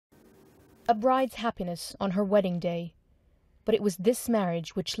a bride's happiness on her wedding day, but it was this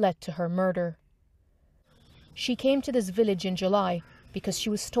marriage which led to her murder. She came to this village in July because she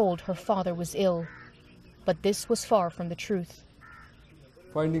was told her father was ill, but this was far from the truth.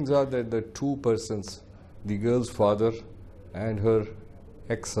 Findings are that the two persons, the girl's father and her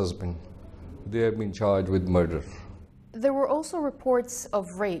ex-husband, they have been charged with murder. There were also reports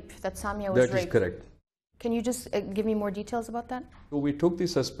of rape, that Samia was raped. That is correct. Can you just give me more details about that? So we took the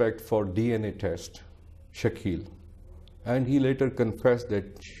suspect for DNA test, Shakil, and he later confessed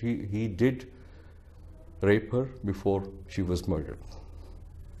that he did rape her before she was murdered.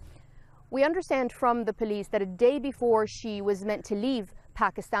 We understand from the police that a day before she was meant to leave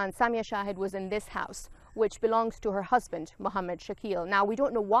Pakistan, Samia Shahid was in this house, which belongs to her husband, Mohammed Shakil. Now, we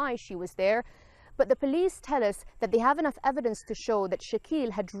don't know why she was there, but the police tell us that they have enough evidence to show that Shakil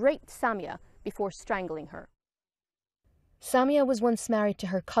had raped Samia before strangling her. Samia was once married to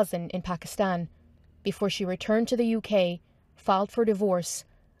her cousin in Pakistan before she returned to the UK, filed for divorce,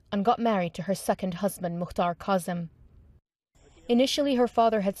 and got married to her second husband, Mukhtar Kazim. Initially, her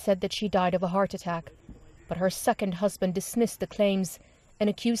father had said that she died of a heart attack, but her second husband dismissed the claims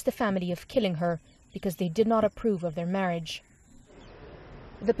and accused the family of killing her because they did not approve of their marriage.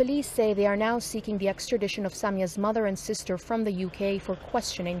 The police say they are now seeking the extradition of Samia's mother and sister from the UK for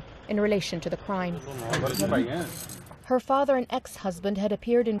questioning in relation to the crime. Her father and ex-husband had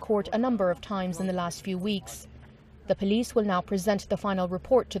appeared in court a number of times in the last few weeks. The police will now present the final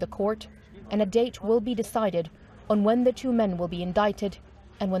report to the court, and a date will be decided on when the two men will be indicted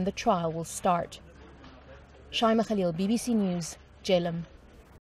and when the trial will start. Shaimaa Khalil, BBC News, Jhelum.